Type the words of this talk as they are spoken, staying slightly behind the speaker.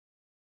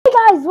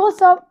guys,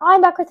 what's up? I'm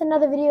back with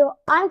another video.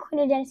 I'm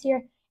Queen Dennis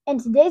here. In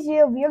today's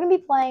video, we are going to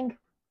be playing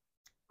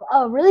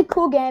a really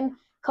cool game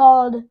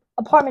called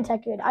Apartment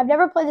Tycoon. I've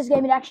never played this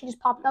game. It actually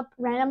just popped up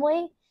randomly.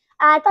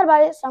 And I thought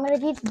about it, so I'm going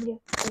to teach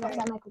you. Right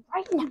now.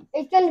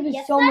 It's going to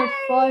be so much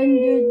fun,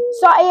 dude.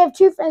 So I have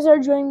two friends that are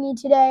joining me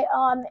today.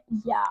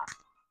 Yeah.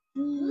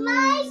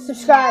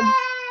 Subscribe.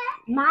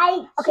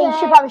 Okay, you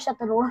should probably shut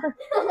the door.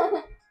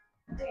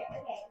 Okay.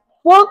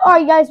 Well,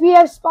 alright guys, we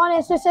have spawned.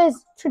 It just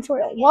says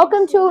tutorial.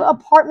 Welcome to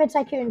Apartment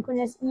Tycoon.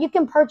 You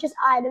can purchase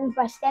items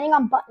by standing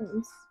on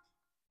buttons.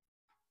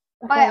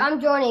 Okay. Alright, I'm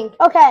joining.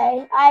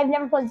 Okay, I've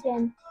never played this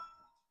game.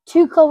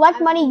 To collect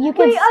money, you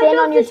can stand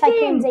on your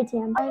Tycoon's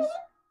ATM.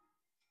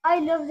 I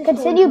love this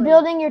Continue game.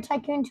 building your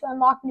Tycoon to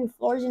unlock new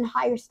floors and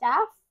hire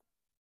staff.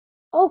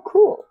 Oh,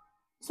 cool.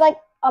 It's like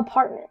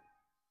apartment.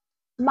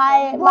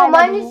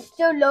 Mine is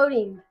still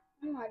loading.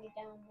 I'm already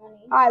down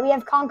money. Alright, we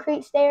have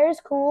concrete stairs.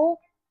 Cool.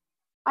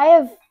 I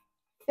have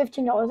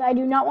 $15. I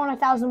do not want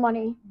 1,000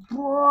 money.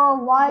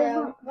 Bro, why?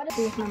 Yeah.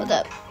 What's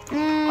up?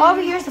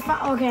 Over here's the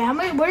front. Okay, how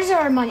much? Where's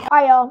our money?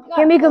 Alright, y'all.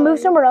 Here, we can move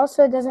somewhere else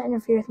so it doesn't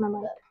interfere with my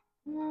money.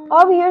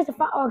 Over here's the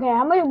front. Okay,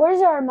 how much? Where's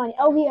our money?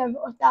 Oh, we have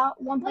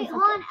without 1.5. Wait,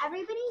 hold on.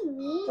 Everybody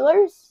meet.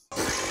 Dollars?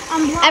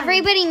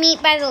 Everybody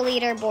meet by the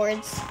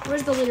leaderboards.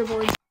 Where's the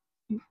leaderboard?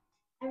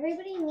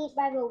 Everybody meet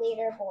by the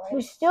leaderboard.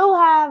 We still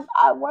have.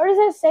 Where does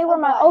it say where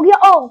my? Oh yeah.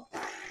 Oh,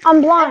 I'm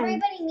blind.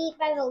 Everybody meet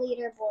by the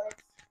leaderboard.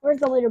 Where's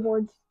the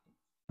leaderboard?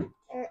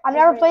 I've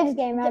never played this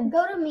game.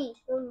 Go to me.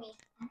 Go to me.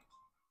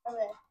 Over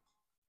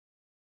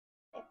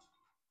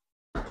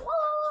there.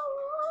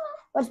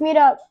 Let's meet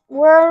up.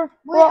 Well,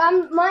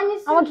 Mine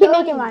is still I'm gonna keep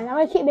loading. making mine. I'm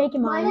gonna keep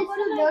making mine. Mine is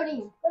still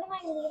loading. Go to my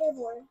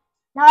leaderboard.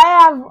 Now I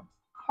have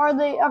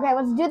hardly. Okay,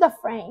 let's do the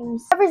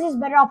frames. Whoever's is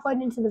better, I'll put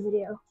it into the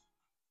video.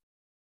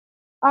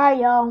 All right,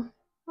 y'all.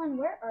 Come on,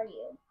 where are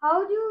you?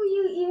 How do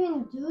you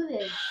even do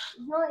this?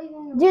 It's not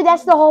even. Dude,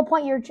 that's the whole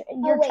point. You're Wait,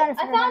 trying to figure I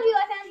found out. you.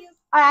 I found you.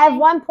 I have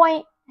 1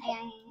 point.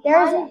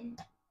 There's.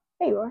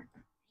 There you are.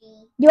 Do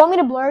you want me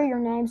to blur your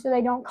name so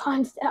they don't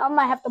constant? I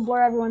might have to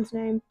blur everyone's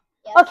name.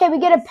 Yes, Okay, we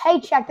get a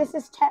paycheck. This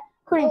is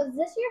Oh, is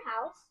this your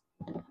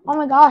house? Oh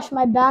my gosh,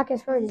 my back is Is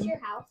this hurting. your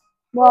house?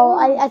 Well,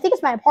 I think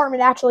it's my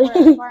apartment actually.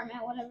 Or apartment,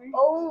 whatever.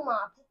 Oh my.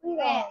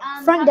 Okay,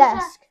 Front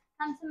desk.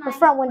 Come to The my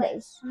front place.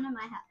 windows. Come to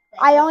my house.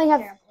 I only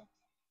have. Terrible.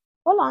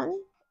 Hold on.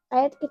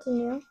 I have to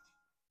continue.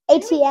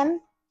 ATM.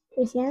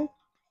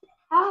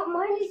 How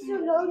mine is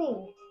still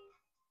loading?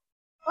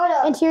 Hold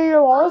up.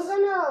 Interior walls.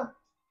 I'm gonna.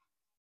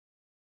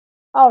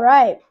 All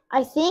right.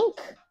 I think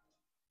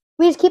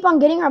we just keep on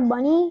getting our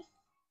money.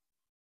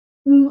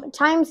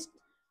 Times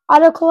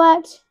auto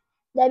collect.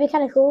 That'd be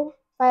kind of cool.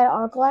 If I had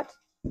auto collect.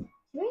 Can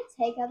we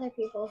take other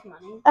people's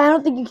money? I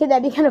don't think you could.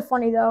 That'd be kind of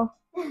funny though.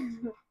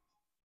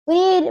 We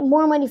need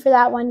more money for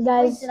that one, Wait,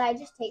 guys. did I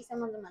just take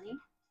some of the money?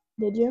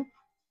 Did you?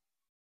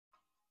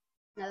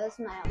 No, that's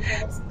my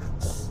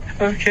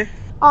own. Okay.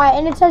 All right,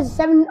 and it says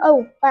 7. Oh,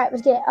 all right.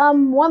 Let's get it.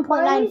 1.9.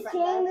 Mine is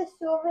saying the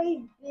server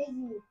is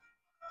busy.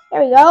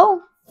 There we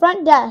go.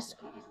 Front desk.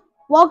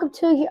 Welcome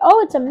to here.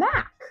 Oh, it's a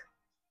Mac.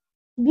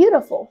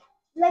 Beautiful.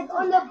 Like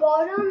on the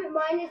bottom,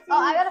 mine is saying Oh,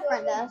 I got a the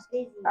front server desk.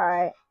 is busy. All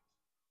right.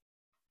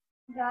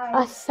 Guys.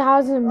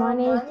 1,000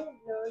 money. Mine is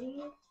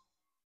loading.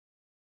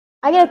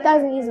 I get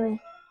 1,000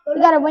 easily. We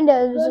got a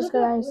window. Just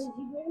guys.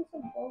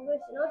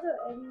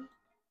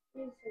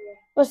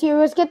 Let's see.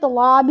 Let's get the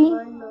lobby.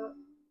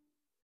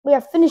 We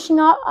are finishing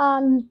up.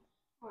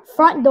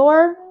 Front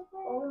door.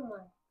 Oh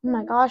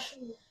my gosh.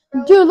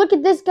 Dude, look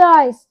at this,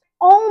 guys.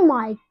 Oh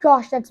my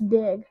gosh, that's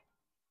big.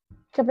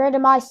 Compared to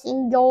my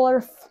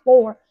singular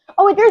floor.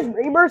 Oh, wait, there's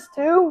rebirths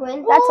too.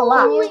 That's a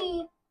lot.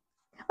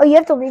 Oh, you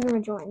have to leave and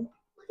rejoin.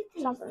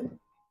 Something.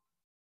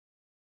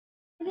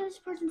 Look at this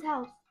person's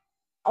house.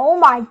 Oh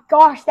my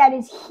gosh, that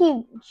is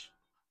huge.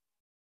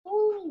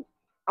 Holy.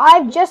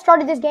 I've just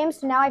started this game,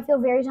 so now I feel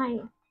very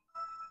tiny.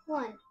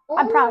 One.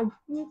 I'm proud.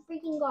 Oh,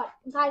 freaking God.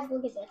 Guys,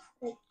 look at this.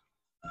 Like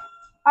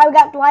I've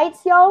got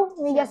lights, yo.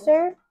 Yes,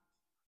 sir.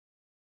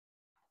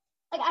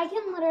 I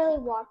can literally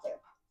walk there.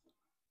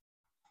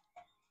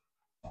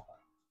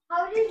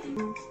 How did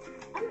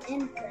I'm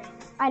in frame.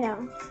 I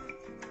know.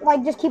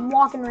 Like, just keep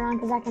walking around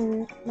because I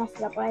can mess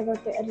it up when I go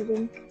through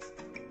editing.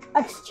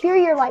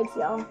 Exterior lights,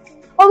 yo.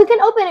 Oh, we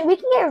can open it. We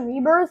can get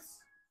rebirths.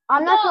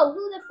 I'm not. No,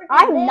 who the frick is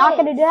I'm not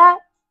gonna this? do that.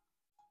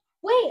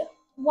 Wait,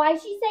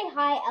 why'd she say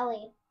hi,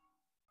 Ellie?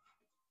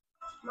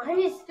 mine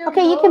is still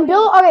Okay, you can loading.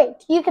 build. Okay,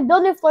 you can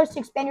build new floors to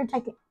expand your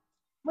Tycoon.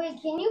 Wait,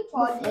 can you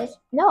pause this?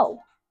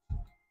 No,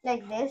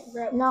 Like this?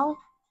 no.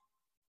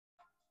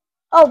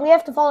 Oh, we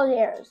have to follow the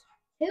arrows.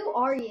 Who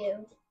are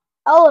you?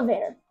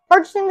 Elevator.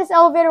 Purchasing this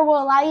elevator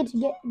will allow you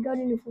to go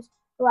to new floors.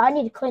 Oh, I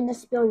need to clean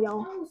this spill,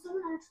 y'all. Oh,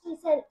 someone actually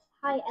said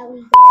hi,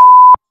 Ellie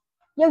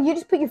Yo, you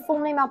just put your full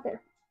name out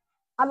there.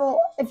 I will.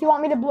 If you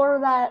want me to blur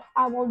that,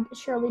 I will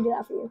surely do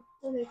that for you.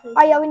 Bear. Okay,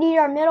 Oh yeah, we need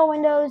our middle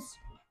windows.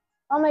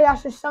 Oh my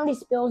gosh, there's so many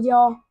spills,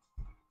 y'all.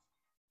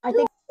 I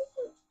think.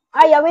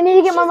 Oh yeah, we need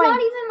to get She's more money. not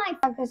even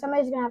my. Okay,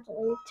 somebody's gonna have to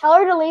leave. Tell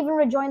her to leave and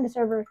rejoin the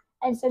server,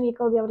 and so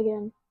Miko will be able to get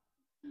in.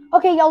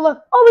 Okay, y'all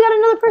look. Oh, we got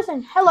another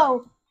person.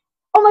 Hello.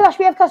 Oh my gosh,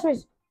 we have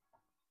customers.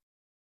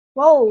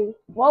 Whoa,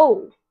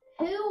 whoa.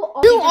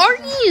 Who are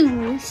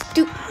you?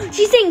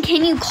 She's saying,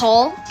 can you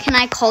call? Can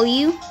I call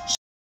you?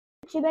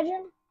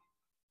 2-bedroom?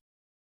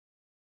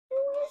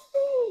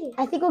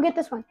 I think we'll get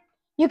this one.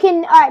 You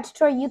can, alright,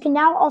 tutorial. You can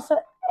now also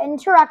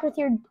interact with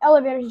your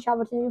elevator to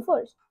travel to new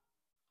floors.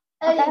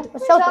 Okay,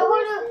 let's tell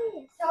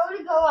her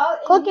to go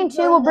out. Clicking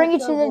 2 will bring you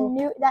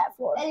to that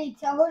floor. Eddie,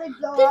 tell her to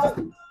go out.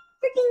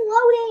 Freaking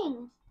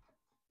loading.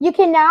 You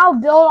can now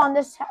build on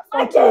this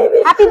floor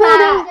too. Happy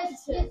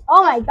building!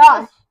 Oh my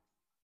gosh.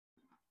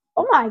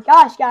 Oh my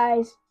gosh,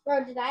 guys.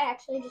 Bro, did I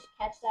actually just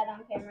catch that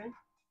on camera?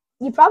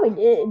 You probably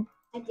did.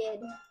 I did.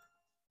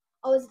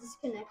 I was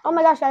disconnected. Oh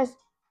my gosh, guys.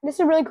 This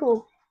is really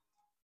cool.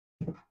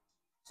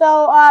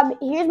 So,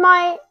 here's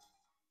my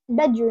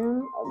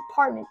bedroom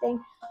apartment thing.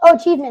 Oh,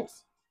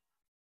 achievements.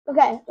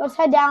 Okay, let's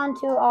head down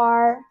to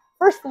our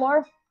first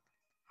floor.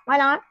 Why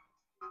not?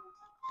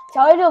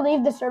 Tell her to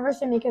leave the server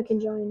so Miko can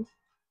join.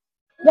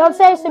 Don't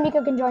say so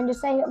Miko can join.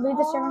 Just say leave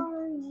the server.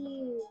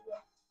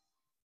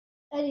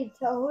 Eddie,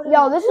 tell her to...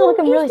 Yo, this is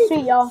looking really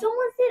sweet, y'all.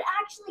 Someone said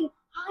actually,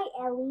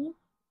 hi, Ellie.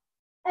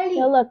 Eddie,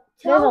 Yo, look.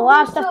 There's a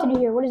lot of stuff to do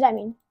here. What does that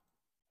mean?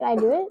 Can I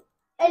do it?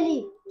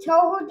 Eddie,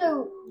 tell her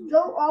to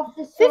go off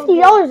the server.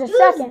 $50 a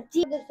second.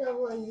 The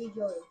server and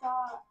rejoin.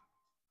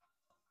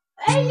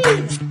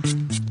 Eddie,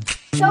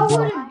 tell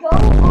her to go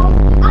off.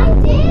 I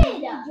did.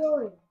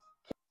 Rejoin.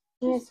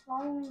 Yes.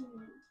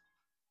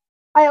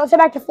 Alright, let's head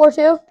back to floor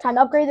 2. Time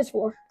to upgrade this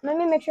floor. Let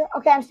me make sure.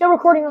 Okay, I'm still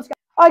recording. Let's go.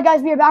 Alright,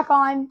 guys, we are back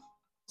on.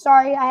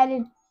 Sorry, I had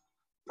to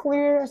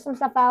clear some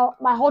stuff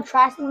out. My whole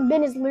trash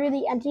bin is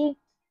literally empty.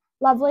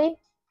 Lovely.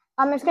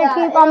 I'm just gonna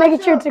keep on making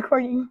sure it's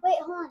recording. Wait,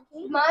 hold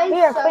on.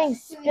 We are putting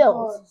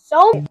spills.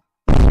 So.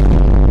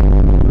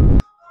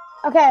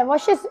 Okay,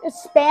 let's just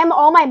spam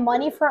all my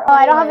money for. Oh,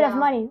 I don't have enough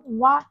money.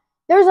 Why?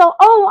 There's a.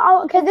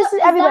 Oh, okay, this is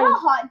everybody. Is that a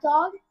hot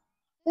dog?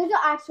 There's an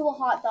actual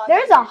hot dog.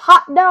 There's a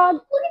hot dog.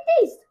 Look at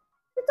these.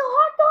 It's a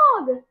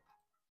hot dog.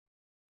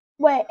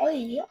 Wait,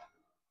 hey.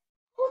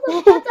 Hold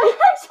on, that's an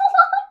actual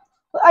hot.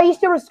 Are you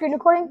still screen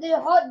recording? The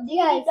hot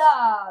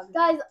dog.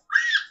 Guys.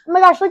 Oh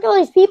my gosh, look at all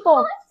these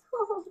people.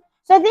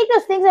 So I think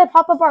those things that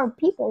pop up are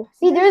people.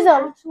 See, there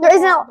isn't.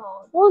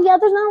 Well, yeah,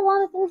 there's not a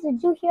lot of things to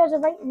do here as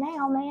of right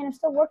now, man. I'm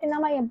still working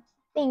on my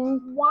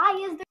thing. Why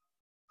is there?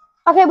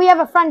 Okay, we have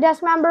a front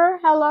desk member.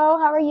 Hello,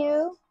 how are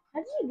you? How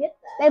did you get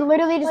that? They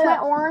literally just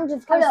went orange.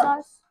 It's kind of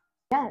sus.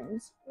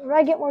 Gems. Where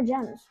do I get more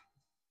gems?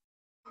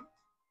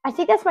 I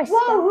think that's my stuff.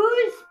 Whoa, who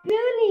is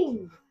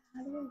spilling?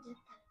 How do I get that?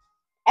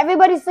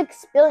 Everybody's like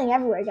spilling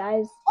everywhere,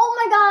 guys. Oh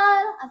my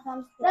god! I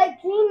found spills. Like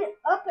clean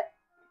up.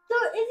 So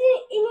is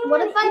it anyone?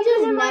 What if I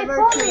just never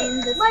clean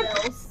the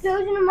spills?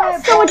 spills? In my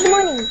That's so much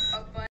money.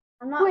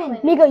 I'm not Quinn,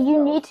 cleaning Miko, the you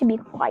spills. need to be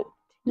quiet.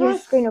 You're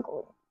Those- screen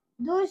recording.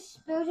 Those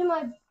spills in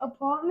my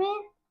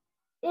apartment,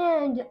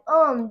 and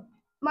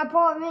my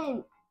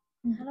apartment.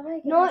 How do I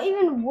get Not this?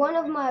 even one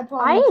of my I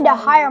apartments. need to are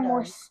hire done.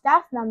 more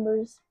staff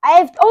members. I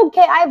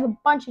have a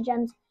bunch of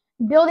gems.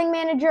 Building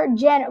manager,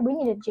 janitor. We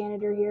need a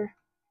janitor here.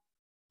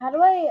 How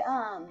do I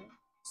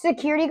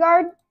Security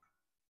guard.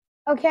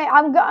 Okay,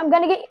 I'm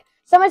gonna get.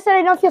 Someone said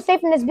I don't feel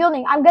safe in this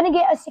building. I'm gonna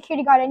get a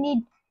security guard. I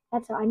need a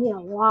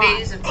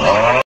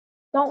lot.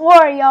 Don't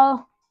worry,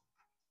 y'all.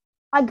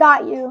 I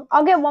got you.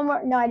 I'll get one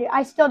more. No,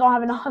 I still don't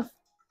have enough.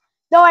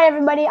 Don't worry,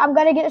 everybody. I'm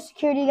gonna get a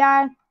security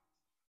guy.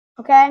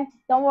 Okay,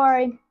 don't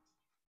worry.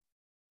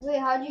 Wait,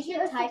 how'd you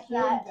get type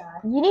that?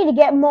 You need to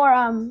get more.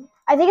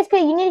 I think it's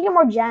good. You need to get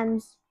more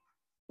gems.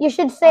 You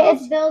should say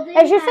This building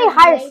I should say has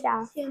hire way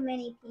staff. Too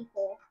many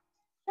people.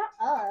 Shut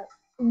up.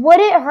 Would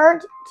it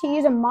hurt to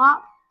use a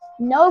mop?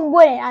 No, it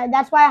wouldn't.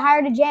 That's why I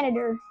hired a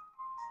janitor.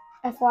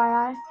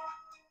 FYI.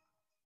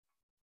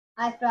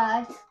 I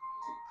tried.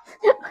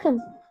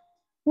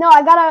 No,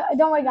 I gotta.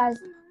 Don't worry, guys.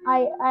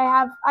 I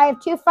have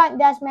 2 front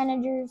desk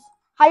managers.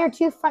 Hire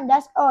 2 front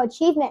desk. Oh,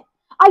 achievement.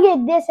 I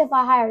get this if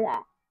I hire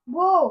that.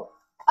 Whoa!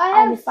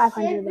 I'll be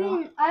 500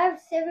 though. I have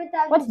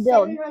Let's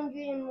build.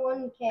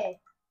 7,701K.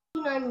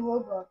 9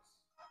 Robux.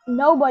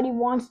 Nobody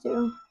wants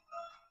to.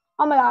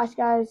 Oh my gosh,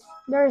 guys.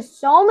 There's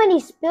so many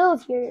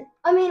spills here.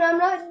 I mean, I'm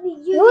not Who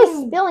is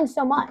using. spilling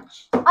so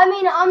much? I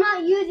mean, I'm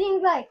not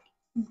using like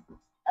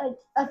a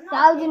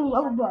 1,000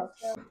 Robux.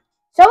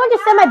 Someone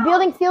just said my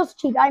building feels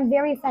cheap. I'm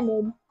very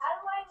offended. How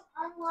do I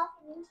unlock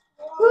these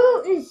doors?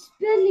 Who is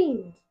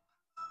spilling?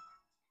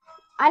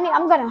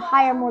 I'm gonna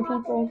hire more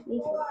people.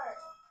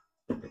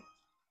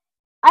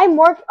 I'm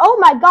working. Oh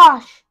my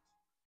gosh.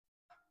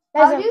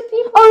 How do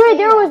people? Oh right, say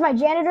there that? was my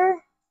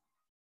janitor.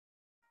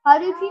 How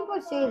do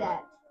people say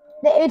that?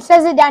 It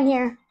says it down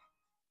here,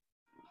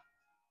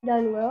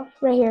 Done well.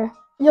 right here.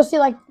 You'll see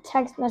like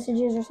text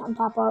messages or something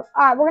pop up.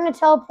 All right, we're gonna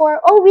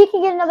teleport. Oh, we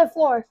can get another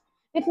floor.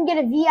 We can get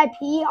a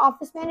VIP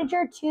office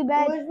manager, 2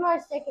 bed. Where's my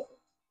second?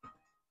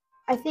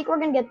 I think we're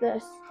gonna get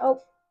this. Oh,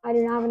 I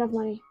do not have enough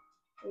money.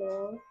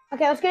 No.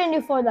 Okay, let's get a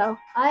new floor though.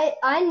 I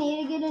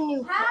need to get a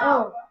new.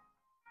 How?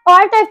 Oh,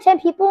 I have to have 10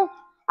 people.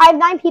 I have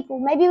 9 people.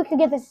 Maybe we could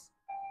get this.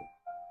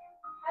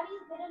 How do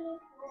you get a new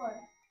floor?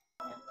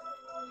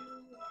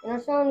 And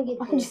I'm trying to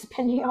get I'm just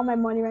spending all my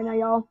money right now,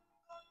 y'all.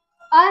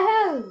 I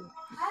have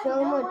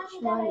so much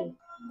money.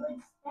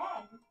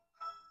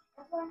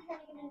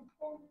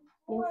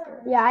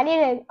 Yeah, I need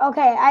it.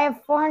 Okay, I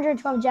have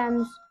 412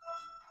 gems.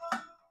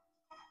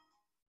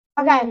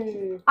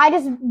 Okay, I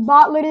just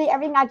bought literally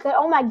everything I could.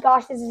 Oh my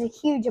gosh, this is a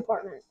huge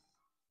apartment.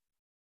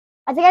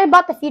 I think I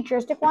bought the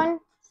futuristic one.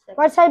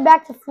 Let's head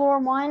back to floor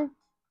 1.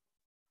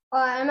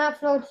 I'm at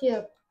floor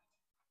 2.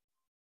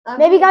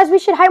 Maybe, guys, we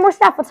should hire more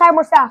staff. Let's hire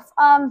more staff.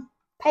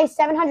 Pay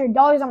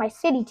 $700 on my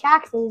city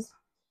taxes.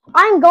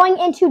 I'm going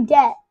into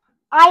debt.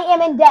 I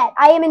am in debt.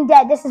 I am in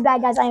debt. This is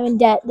bad, guys. I am in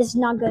debt. This is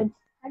not good.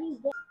 How do you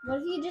get? What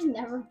if you just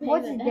never pay?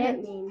 What does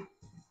debt mean?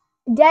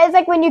 Debt is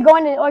like when you go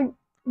into, or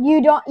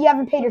you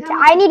haven't paid your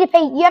I need to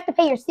pay. You have to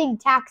pay your city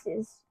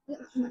taxes.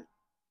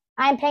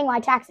 I am paying my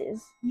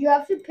taxes. You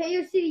have to pay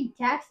your city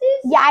taxes?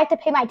 Yeah, I have to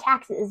pay my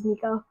taxes,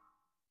 Miko.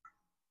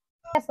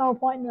 That's the whole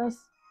point in this.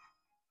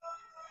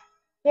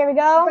 Here we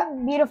go.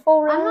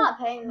 Beautiful room. I'm not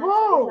paying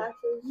my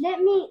taxes. Let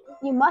me.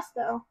 You must,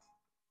 though.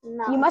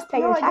 No. You must pay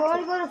your taxes. I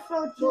don't want to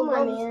go to floor 2,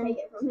 my man. Take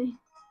it from me.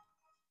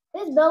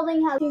 This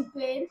building has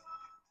stupid.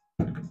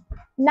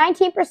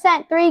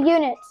 19%, 3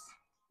 units.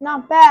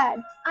 Not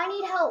bad. I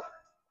need help.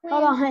 Please.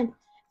 Hold on.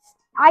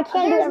 I can't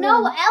do There's everything.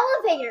 no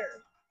elevator.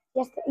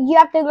 Yes, you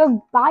have to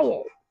go buy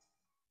it.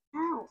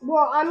 Ow.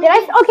 Well, Okay,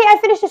 I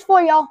finished this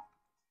floor, y'all.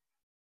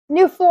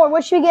 New floor.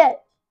 What should we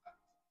get?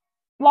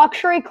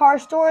 Luxury car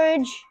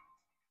storage.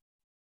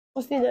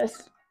 Let's do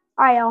this.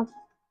 All right, y'all.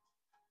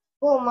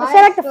 Well, Let's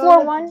head back to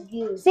floor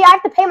 1. See, I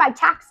have to pay my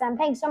taxes. I'm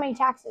paying so many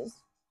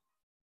taxes.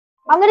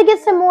 I'm going to get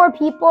some more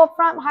people up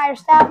front, hire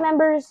staff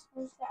members.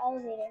 Where's the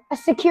elevator? A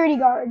security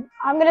guard.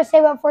 I'm going to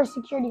save up for a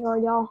security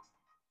guard, y'all.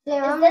 Is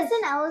this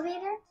an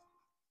elevator?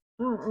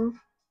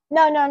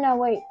 No,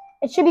 wait.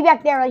 It should be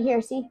back there, right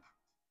here, see?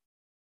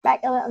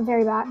 Back,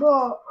 very back.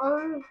 Well,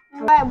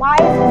 Alright, why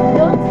is this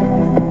built?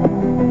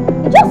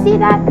 Did y'all see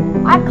that?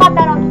 I caught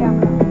that on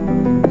camera.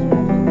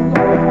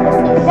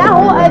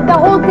 The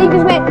whole thing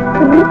just went.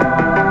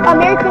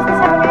 Merry Christmas,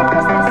 have a Merry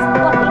Christmas.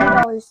 Look,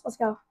 $80. Let's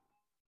go.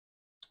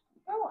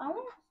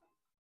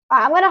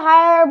 Alright, I'm gonna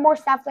hire more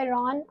staff later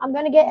on. I'm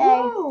gonna get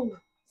a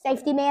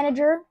safety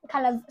manager,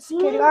 kind of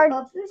security guard.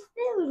 Up the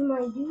stairs,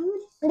 my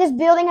dude. This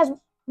building has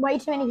way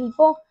too many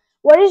people.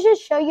 What does it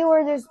show you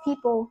where there's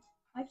people?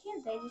 Why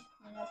can't they just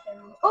clean up their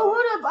room? Oh,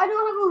 hold up. I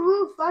don't have a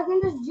roof. I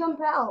can just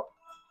jump out.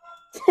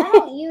 Why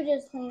don't you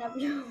just clean up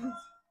your room?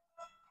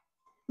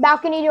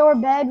 Balcony door,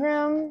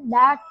 bedroom,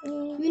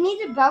 balcony. We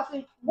need a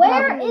balcony.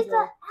 Where is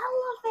the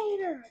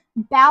elevator?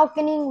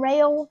 Balcony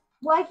rail.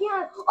 Why can't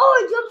I?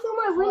 Oh, it jumped through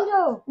my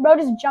window. Bro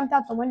just jumped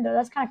out the window.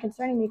 That's kind of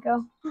concerning,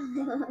 Miko.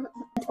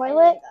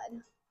 Toilet.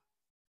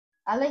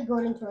 I like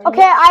golden toilets.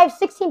 Okay, I have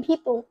 16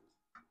 people.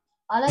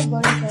 I like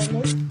golden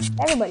toilets.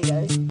 Everybody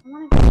does.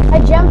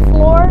 A gem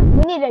floor.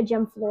 We need a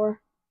gem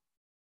floor.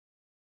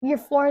 Your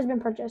floor has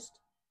been purchased.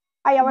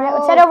 Oh yeah,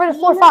 let's head over to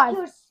floor 5.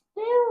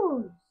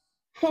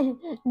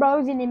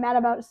 Bro's getting mad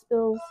about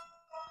spills.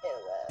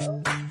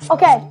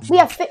 Okay, we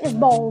have fitness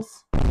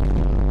balls.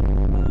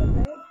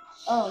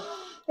 Oh.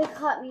 They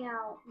cut me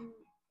out.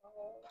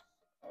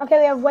 Okay,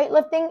 we have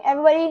weightlifting.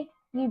 Everybody,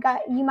 you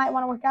might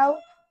want to work out.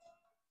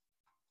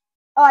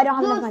 Oh, I don't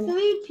have enough money.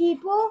 3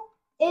 people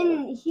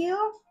in here,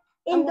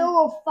 and there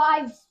were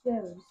 5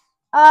 spills.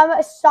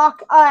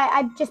 Stock.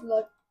 I just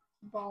look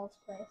balls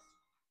place.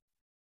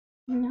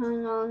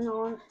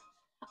 No.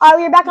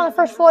 We're back on the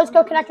first floor. Let's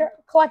go collect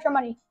our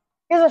money.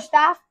 Here's our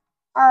staff,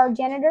 our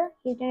janitor.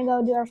 He's gonna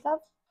go do our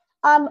stuff.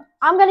 I'm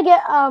gonna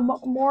get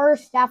more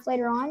staff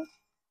later on.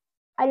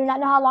 I do not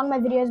know how long my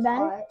video has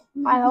been.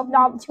 I hope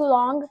not too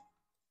long.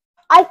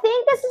 I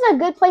think this is a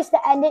good place to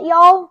end it,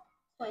 y'all.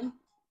 Fine.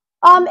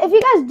 If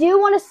you guys do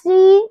want to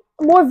see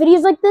more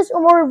videos like this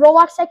or more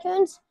Roblox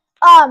tycoons,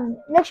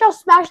 make sure to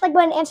smash the like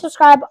button and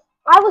subscribe.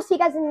 I will see you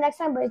guys in the next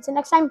time, but it's the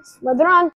next time. Slither on.